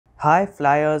Hi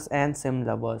flyers and sim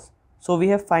lovers. So we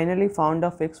have finally found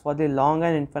a fix for the long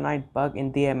and infinite bug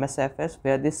in the MSFS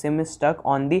where the sim is stuck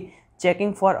on the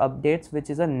checking for updates, which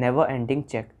is a never ending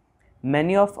check.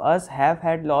 Many of us have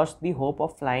had lost the hope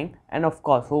of flying, and of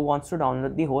course who wants to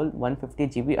download the whole 150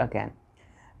 GB again.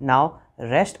 Now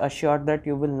rest assured that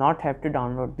you will not have to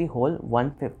download the whole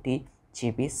 150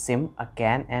 GB sim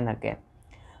again and again.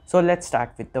 So let's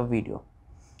start with the video.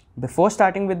 Before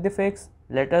starting with the fix,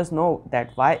 let us know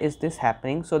that why is this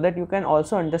happening so that you can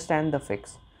also understand the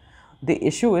fix. The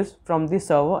issue is from the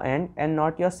server end and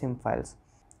not your sim files.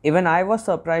 Even I was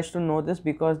surprised to know this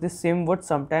because the sim would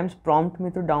sometimes prompt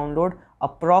me to download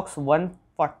approx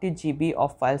 140 GB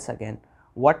of files again.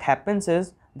 What happens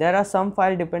is there are some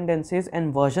file dependencies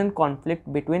and version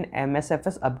conflict between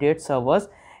MSFS update servers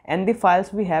and the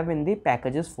files we have in the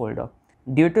packages folder.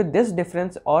 Due to this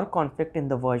difference or conflict in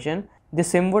the version, the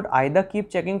sim would either keep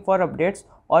checking for updates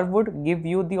or would give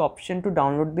you the option to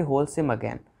download the whole sim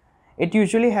again. It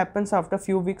usually happens after a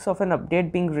few weeks of an update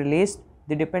being released.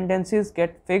 The dependencies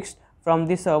get fixed from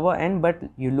the server end, but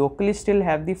you locally still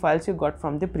have the files you got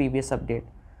from the previous update.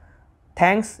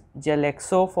 Thanks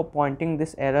Gelexo for pointing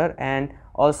this error and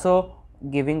also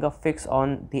giving a fix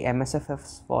on the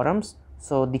MSFS forums.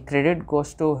 So the credit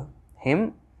goes to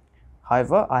him.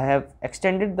 However, I have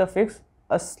extended the fix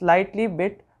a slightly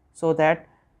bit so that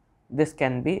this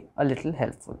can be a little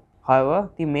helpful. However,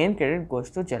 the main credit goes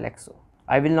to Gelexo.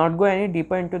 I will not go any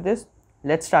deeper into this.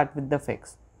 Let's start with the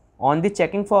fix. On the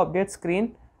checking for updates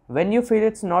screen, when you feel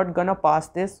it's not gonna pass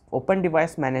this, open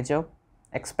device manager,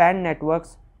 expand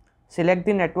networks, select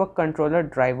the network controller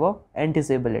driver and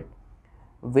disable it.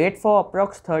 Wait for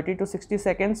approx 30 to 60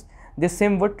 seconds. This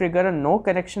sim would trigger a no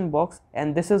connection box,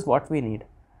 and this is what we need.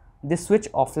 The switch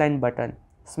offline button.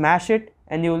 Smash it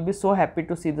and you will be so happy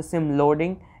to see the sim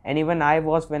loading, and even I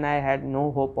was when I had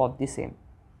no hope of the same.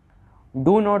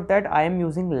 Do note that I am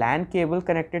using LAN cable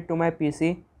connected to my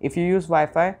PC. If you use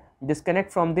Wi-Fi,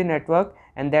 disconnect from the network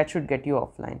and that should get you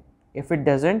offline. If it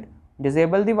doesn't,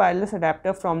 disable the wireless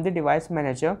adapter from the device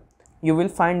manager. You will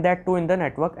find that too in the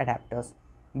network adapters.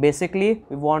 Basically,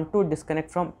 we want to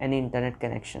disconnect from any internet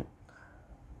connection.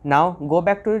 Now go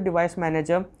back to the device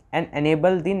manager and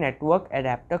enable the network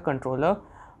adapter controller,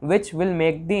 which will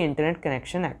make the internet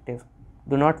connection active.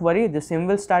 Do not worry, the sim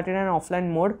will start in an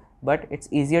offline mode, but it's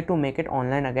easier to make it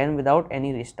online again without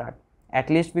any restart.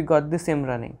 At least we got the sim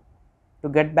running. To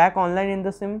get back online in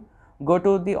the sim, go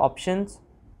to the options,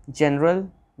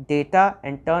 general, data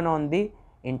and turn on the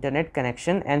internet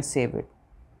connection and save it.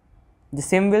 The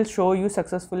sim will show you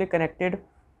successfully connected.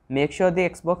 Make sure the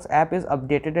Xbox app is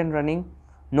updated and running.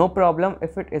 No problem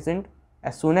if it isn't.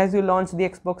 As soon as you launch the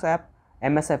Xbox app,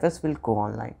 MSFS will go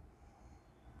online.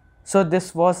 So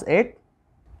this was it.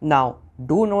 Now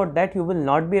do note that you will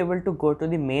not be able to go to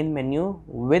the main menu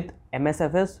with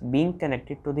MSFS being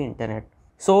connected to the internet.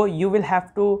 So you will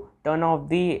have to turn off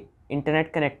the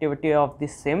internet connectivity of the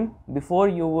sim before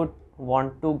you would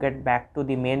want to get back to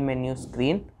the main menu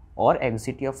screen or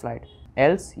exit your flight.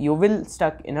 Else you will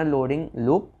stuck in a loading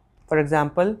loop. For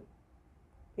example,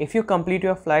 if you complete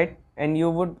your flight and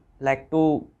you would like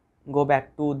to go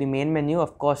back to the main menu,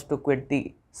 of course to quit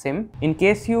the sim. In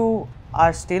case you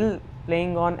are still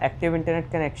playing on active internet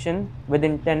connection with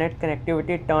internet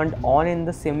connectivity turned on in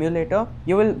the simulator,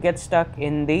 you will get stuck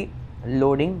in the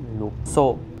loading loop.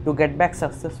 So to get back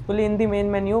successfully in the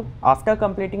main menu after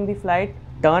completing the flight,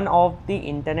 turn off the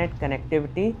internet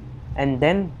connectivity and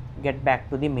then get back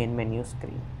to the main menu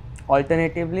screen.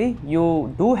 Alternatively,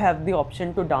 you do have the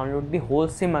option to download the whole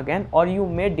sim again, or you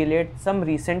may delete some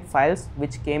recent files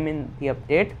which came in the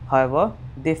update. However,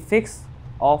 the fix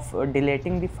of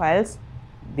deleting the files,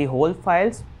 the whole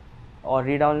files, or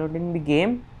re-downloading the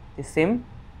game, the sim,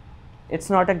 it's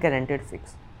not a guaranteed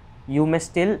fix. You may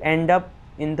still end up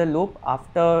in the loop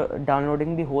after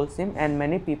downloading the whole sim, and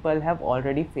many people have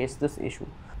already faced this issue.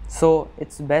 So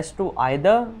it's best to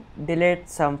either delete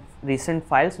some recent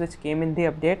files which came in the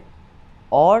update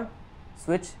or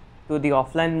switch to the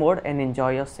offline mode and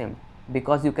enjoy your sim,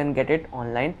 because you can get it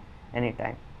online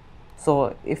anytime.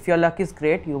 So if your luck is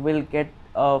great, you will get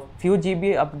a few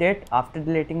GB update after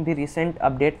deleting the recent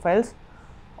update files,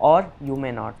 or you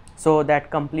may not. So that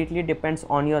completely depends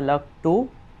on your luck too.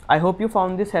 I hope you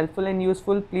found this helpful and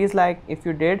useful. Please like if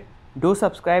you did, do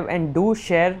subscribe and do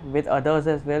share with others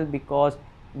as well, because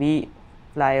we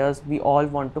flyers, we all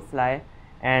want to fly,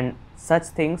 and such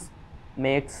things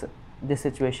makes the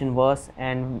situation worse,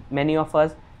 and many of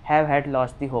us have had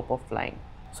lost the hope of flying.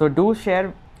 So do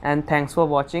share, and thanks for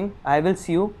watching. I will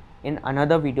see you in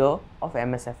another video of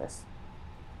MSFS.